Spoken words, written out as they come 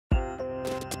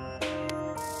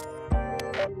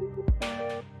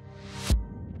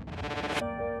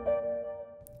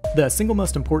The single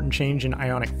most important change in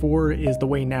Ionic 4 is the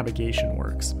way navigation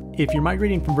works. If you're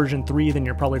migrating from version 3, then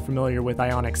you're probably familiar with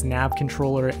Ionic's nav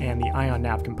controller and the Ion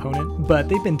nav component, but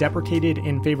they've been deprecated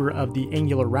in favor of the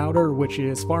Angular router, which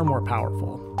is far more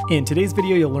powerful. In today's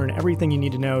video, you'll learn everything you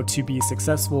need to know to be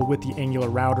successful with the Angular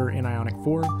router in Ionic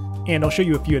 4, and I'll show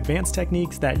you a few advanced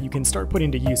techniques that you can start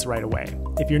putting to use right away.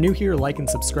 If you're new here, like and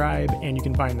subscribe, and you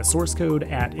can find the source code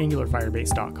at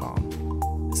angularfirebase.com.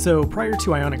 So prior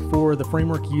to Ionic 4, the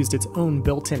framework used its own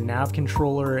built-in nav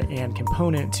controller and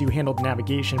component to handle the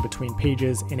navigation between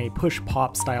pages in a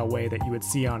push-pop style way that you would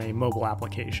see on a mobile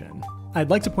application. I'd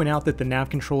like to point out that the nav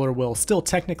controller will still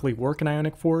technically work in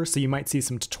Ionic 4, so you might see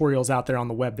some tutorials out there on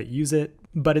the web that use it,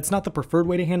 but it's not the preferred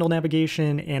way to handle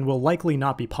navigation and will likely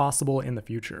not be possible in the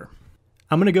future.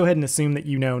 I'm going to go ahead and assume that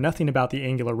you know nothing about the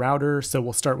Angular router, so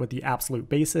we'll start with the absolute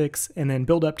basics and then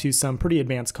build up to some pretty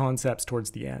advanced concepts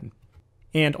towards the end.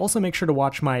 And also make sure to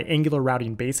watch my Angular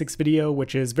routing basics video,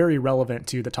 which is very relevant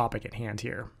to the topic at hand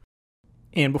here.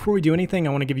 And before we do anything,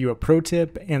 I want to give you a pro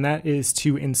tip, and that is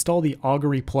to install the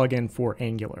augury plugin for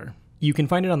Angular. You can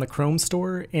find it on the Chrome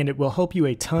store, and it will help you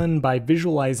a ton by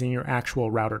visualizing your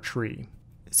actual router tree.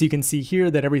 So you can see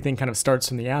here that everything kind of starts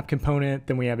from the app component,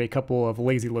 then we have a couple of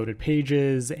lazy loaded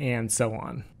pages, and so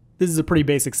on. This is a pretty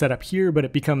basic setup here, but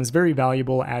it becomes very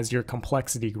valuable as your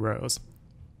complexity grows.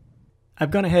 I've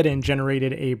gone ahead and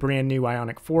generated a brand new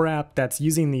Ionic 4 app that's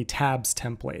using the tabs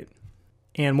template.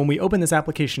 And when we open this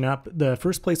application up, the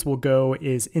first place we'll go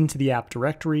is into the app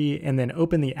directory and then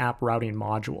open the app routing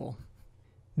module.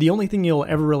 The only thing you'll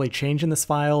ever really change in this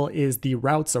file is the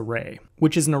routes array,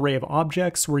 which is an array of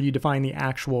objects where you define the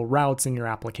actual routes in your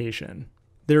application.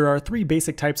 There are three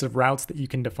basic types of routes that you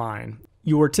can define.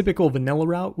 Your typical vanilla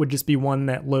route would just be one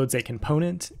that loads a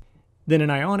component. Then in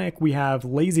Ionic, we have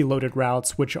lazy loaded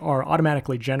routes, which are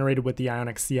automatically generated with the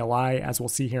Ionic CLI, as we'll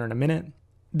see here in a minute.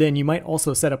 Then you might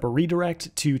also set up a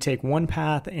redirect to take one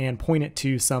path and point it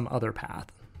to some other path.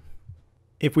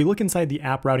 If we look inside the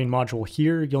app routing module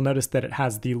here, you'll notice that it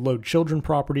has the load children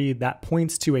property that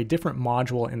points to a different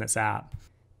module in this app.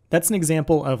 That's an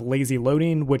example of lazy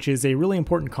loading, which is a really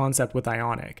important concept with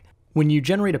Ionic. When you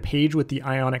generate a page with the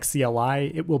Ionic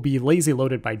CLI, it will be lazy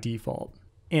loaded by default.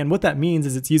 And what that means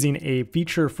is it's using a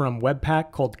feature from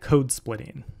Webpack called code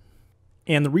splitting.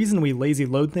 And the reason we lazy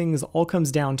load things all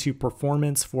comes down to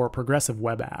performance for progressive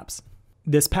web apps.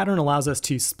 This pattern allows us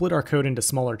to split our code into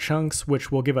smaller chunks,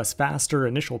 which will give us faster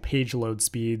initial page load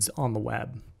speeds on the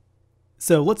web.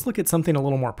 So let's look at something a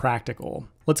little more practical.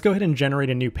 Let's go ahead and generate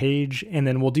a new page, and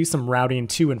then we'll do some routing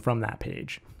to and from that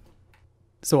page.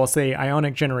 So I'll say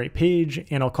Ionic generate page,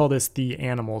 and I'll call this the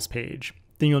animals page.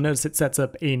 Then you'll notice it sets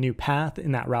up a new path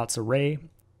in that routes array.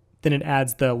 Then it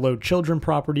adds the load children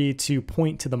property to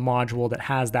point to the module that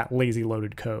has that lazy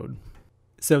loaded code.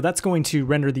 So that's going to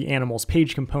render the animals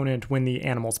page component when the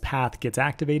animals path gets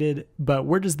activated, but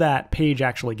where does that page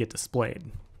actually get displayed?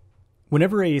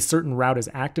 Whenever a certain route is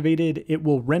activated, it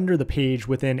will render the page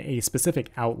within a specific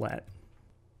outlet.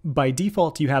 By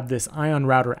default, you have this Ion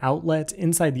router outlet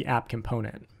inside the app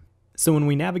component. So when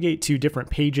we navigate to different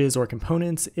pages or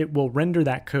components, it will render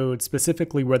that code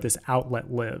specifically where this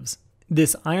outlet lives.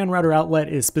 This Ion router outlet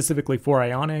is specifically for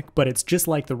Ionic, but it's just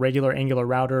like the regular Angular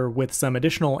router with some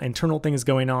additional internal things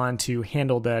going on to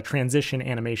handle the transition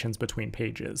animations between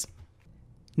pages.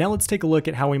 Now let's take a look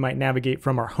at how we might navigate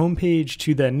from our home page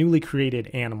to the newly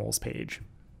created animals page.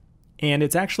 And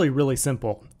it's actually really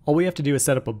simple. All we have to do is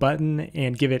set up a button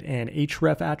and give it an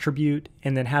href attribute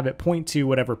and then have it point to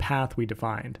whatever path we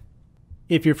defined.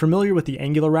 If you're familiar with the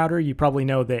Angular router, you probably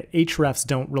know that hrefs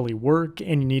don't really work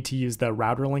and you need to use the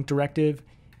router link directive.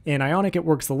 In Ionic, it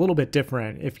works a little bit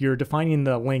different. If you're defining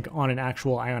the link on an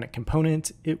actual Ionic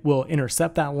component, it will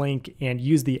intercept that link and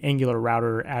use the Angular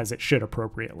router as it should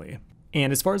appropriately.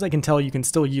 And as far as I can tell, you can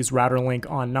still use router link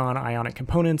on non-Ionic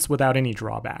components without any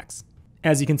drawbacks.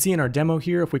 As you can see in our demo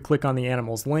here, if we click on the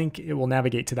animals link, it will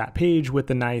navigate to that page with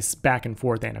the nice back and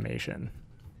forth animation.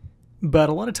 But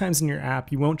a lot of times in your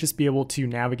app, you won't just be able to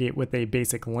navigate with a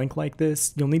basic link like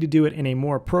this. You'll need to do it in a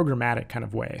more programmatic kind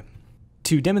of way.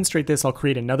 To demonstrate this, I'll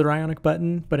create another Ionic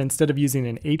button, but instead of using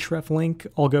an href link,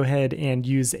 I'll go ahead and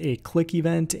use a click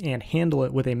event and handle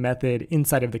it with a method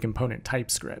inside of the component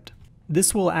TypeScript.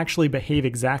 This will actually behave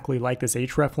exactly like this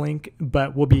href link,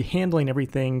 but we'll be handling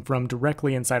everything from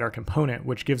directly inside our component,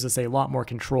 which gives us a lot more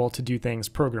control to do things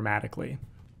programmatically.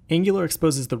 Angular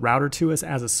exposes the router to us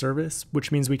as a service, which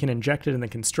means we can inject it in the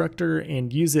constructor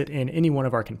and use it in any one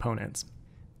of our components.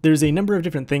 There's a number of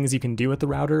different things you can do with the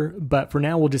router, but for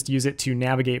now we'll just use it to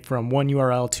navigate from one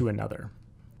URL to another.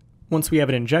 Once we have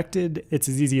it injected, it's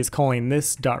as easy as calling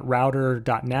this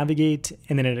 .router.navigate,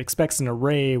 and then it expects an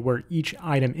array where each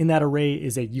item in that array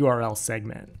is a URL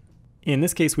segment. In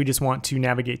this case, we just want to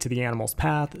navigate to the animal's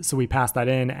path, so we pass that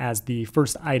in as the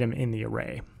first item in the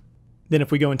array. Then if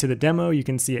we go into the demo, you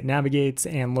can see it navigates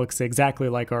and looks exactly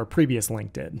like our previous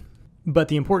link did. But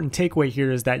the important takeaway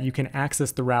here is that you can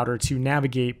access the router to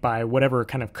navigate by whatever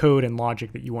kind of code and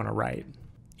logic that you want to write.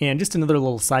 And just another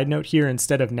little side note here,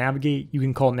 instead of navigate, you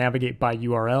can call navigate by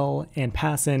URL and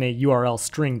pass in a URL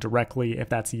string directly if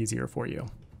that's easier for you.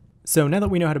 So now that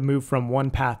we know how to move from one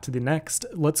path to the next,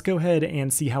 let's go ahead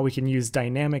and see how we can use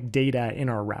dynamic data in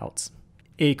our routes.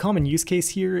 A common use case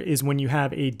here is when you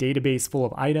have a database full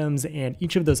of items and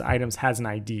each of those items has an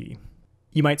ID.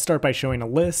 You might start by showing a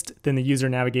list, then the user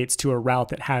navigates to a route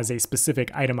that has a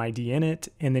specific item ID in it,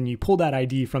 and then you pull that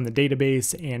ID from the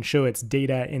database and show its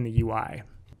data in the UI.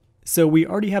 So we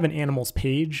already have an animals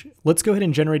page. Let's go ahead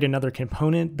and generate another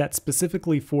component that's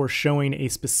specifically for showing a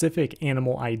specific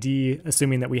animal ID,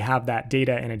 assuming that we have that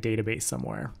data in a database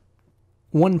somewhere.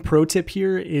 One pro tip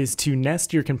here is to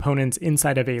nest your components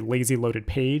inside of a lazy loaded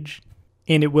page,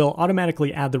 and it will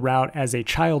automatically add the route as a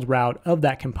child route of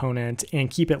that component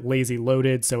and keep it lazy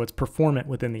loaded so it's performant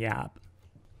within the app.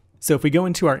 So if we go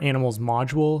into our animals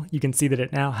module, you can see that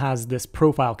it now has this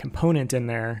profile component in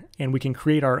there, and we can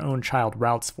create our own child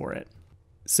routes for it.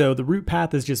 So the route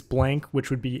path is just blank,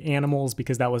 which would be animals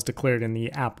because that was declared in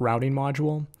the app routing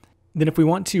module. Then if we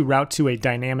want to route to a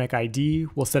dynamic ID,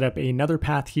 we'll set up another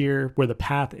path here where the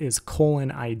path is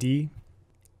 :ID,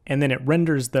 and then it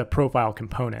renders the profile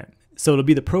component. So it'll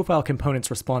be the profile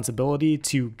component's responsibility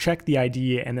to check the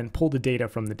ID and then pull the data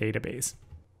from the database.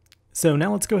 So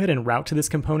now let's go ahead and route to this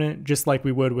component just like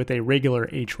we would with a regular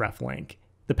href link.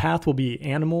 The path will be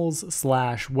animals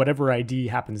 / whatever ID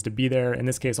happens to be there. In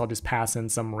this case, I'll just pass in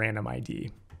some random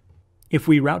ID. If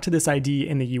we route to this ID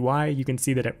in the UI, you can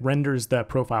see that it renders the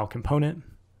profile component,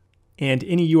 and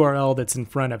any URL that's in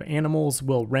front of animals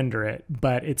will render it,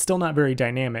 but it's still not very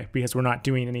dynamic because we're not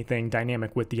doing anything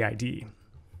dynamic with the ID.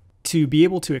 To be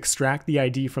able to extract the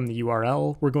ID from the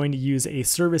URL, we're going to use a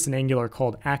service in Angular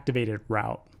called activated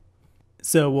route.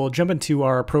 So we'll jump into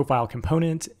our profile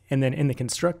component, and then in the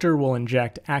constructor, we'll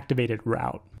inject activated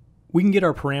route. We can get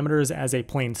our parameters as a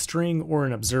plain string or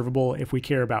an observable if we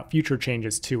care about future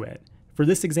changes to it. For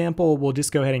this example, we'll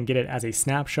just go ahead and get it as a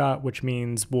snapshot, which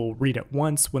means we'll read it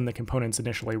once when the component's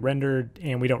initially rendered,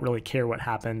 and we don't really care what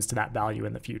happens to that value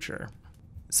in the future.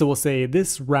 So we'll say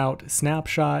this route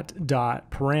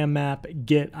snapshot.parammap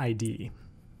get ID.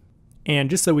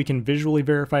 And just so we can visually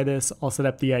verify this, I'll set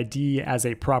up the ID as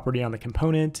a property on the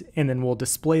component, and then we'll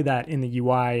display that in the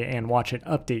UI and watch it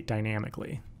update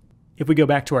dynamically. If we go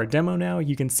back to our demo now,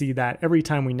 you can see that every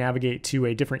time we navigate to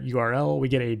a different URL, we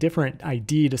get a different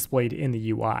ID displayed in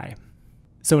the UI.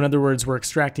 So in other words, we're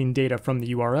extracting data from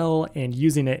the URL and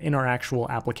using it in our actual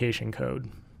application code.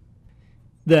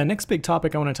 The next big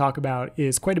topic I want to talk about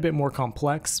is quite a bit more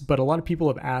complex, but a lot of people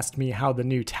have asked me how the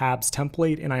new tabs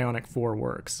template in Ionic 4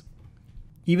 works.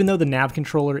 Even though the nav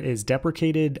controller is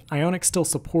deprecated, Ionic still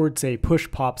supports a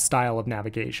push-pop style of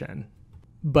navigation.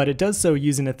 But it does so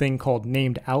using a thing called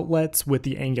named outlets with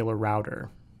the Angular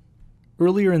router.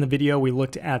 Earlier in the video, we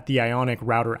looked at the Ionic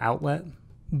router outlet,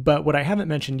 but what I haven't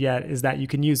mentioned yet is that you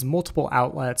can use multiple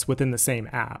outlets within the same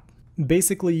app.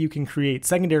 Basically, you can create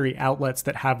secondary outlets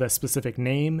that have a specific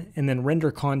name and then render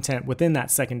content within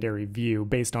that secondary view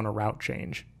based on a route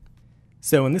change.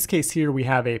 So in this case here, we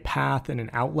have a path and an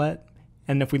outlet.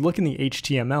 And if we look in the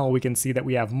HTML, we can see that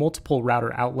we have multiple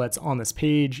router outlets on this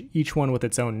page, each one with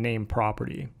its own name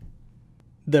property.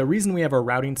 The reason we have our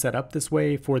routing set up this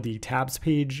way for the tabs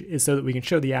page is so that we can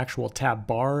show the actual tab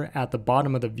bar at the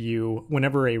bottom of the view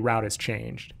whenever a route is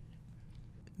changed.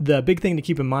 The big thing to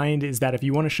keep in mind is that if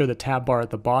you want to show the tab bar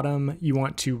at the bottom, you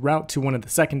want to route to one of the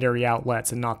secondary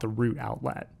outlets and not the root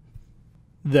outlet.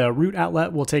 The root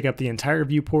outlet will take up the entire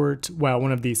viewport, while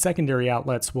one of the secondary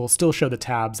outlets will still show the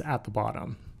tabs at the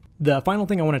bottom. The final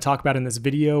thing I want to talk about in this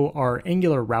video are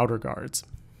Angular router guards.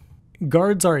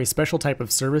 Guards are a special type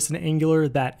of service in Angular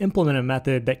that implement a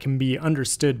method that can be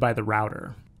understood by the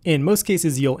router. In most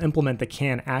cases, you'll implement the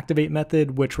canActivate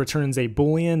method, which returns a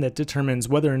boolean that determines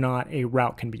whether or not a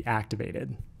route can be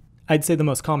activated. I'd say the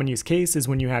most common use case is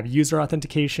when you have user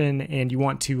authentication and you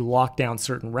want to lock down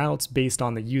certain routes based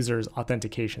on the user's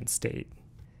authentication state.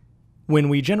 When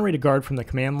we generate a guard from the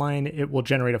command line, it will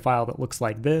generate a file that looks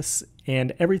like this,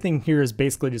 and everything here is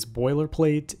basically just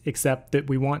boilerplate, except that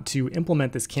we want to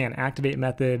implement this canActivate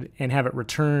method and have it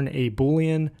return a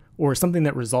boolean or something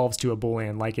that resolves to a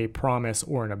boolean like a promise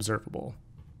or an observable.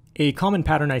 A common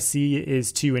pattern I see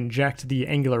is to inject the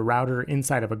Angular router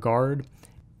inside of a guard.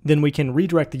 Then we can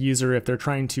redirect the user if they're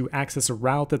trying to access a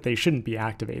route that they shouldn't be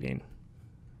activating.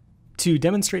 To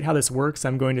demonstrate how this works,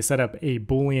 I'm going to set up a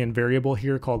boolean variable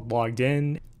here called logged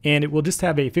in, and it will just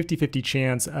have a 50-50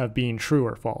 chance of being true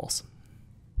or false.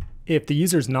 If the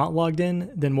user's not logged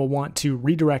in, then we'll want to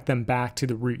redirect them back to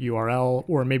the root URL,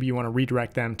 or maybe you want to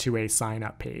redirect them to a sign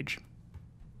up page.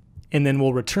 And then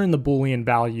we'll return the boolean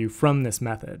value from this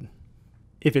method.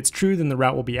 If it's true, then the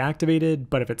route will be activated,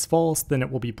 but if it's false, then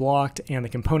it will be blocked and the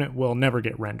component will never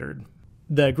get rendered.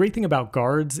 The great thing about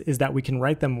guards is that we can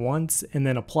write them once and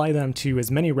then apply them to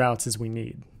as many routes as we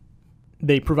need.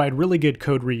 They provide really good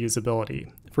code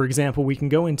reusability. For example, we can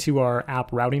go into our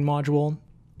app routing module,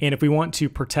 and if we want to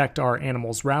protect our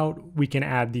animal's route, we can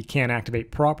add the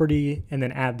canActivate property and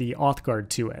then add the auth guard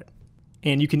to it.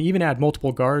 And you can even add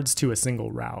multiple guards to a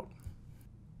single route.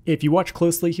 If you watch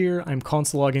closely here, I'm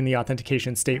console logging the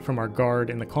authentication state from our guard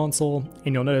in the console,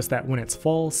 and you'll notice that when it's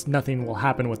false, nothing will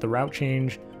happen with the route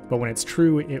change, but when it's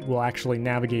true, it will actually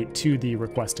navigate to the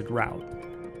requested route.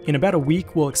 In about a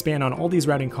week, we'll expand on all these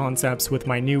routing concepts with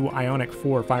my new Ionic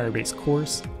 4 Firebase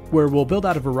course, where we'll build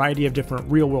out a variety of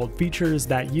different real-world features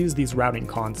that use these routing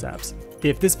concepts.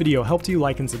 If this video helped you,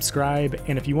 like and subscribe,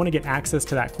 and if you want to get access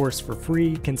to that course for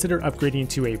free, consider upgrading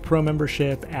to a pro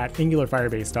membership at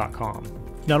angularfirebase.com.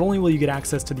 Not only will you get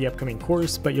access to the upcoming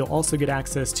course, but you'll also get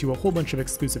access to a whole bunch of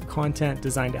exclusive content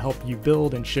designed to help you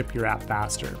build and ship your app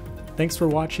faster. Thanks for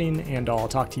watching, and I'll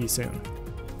talk to you soon.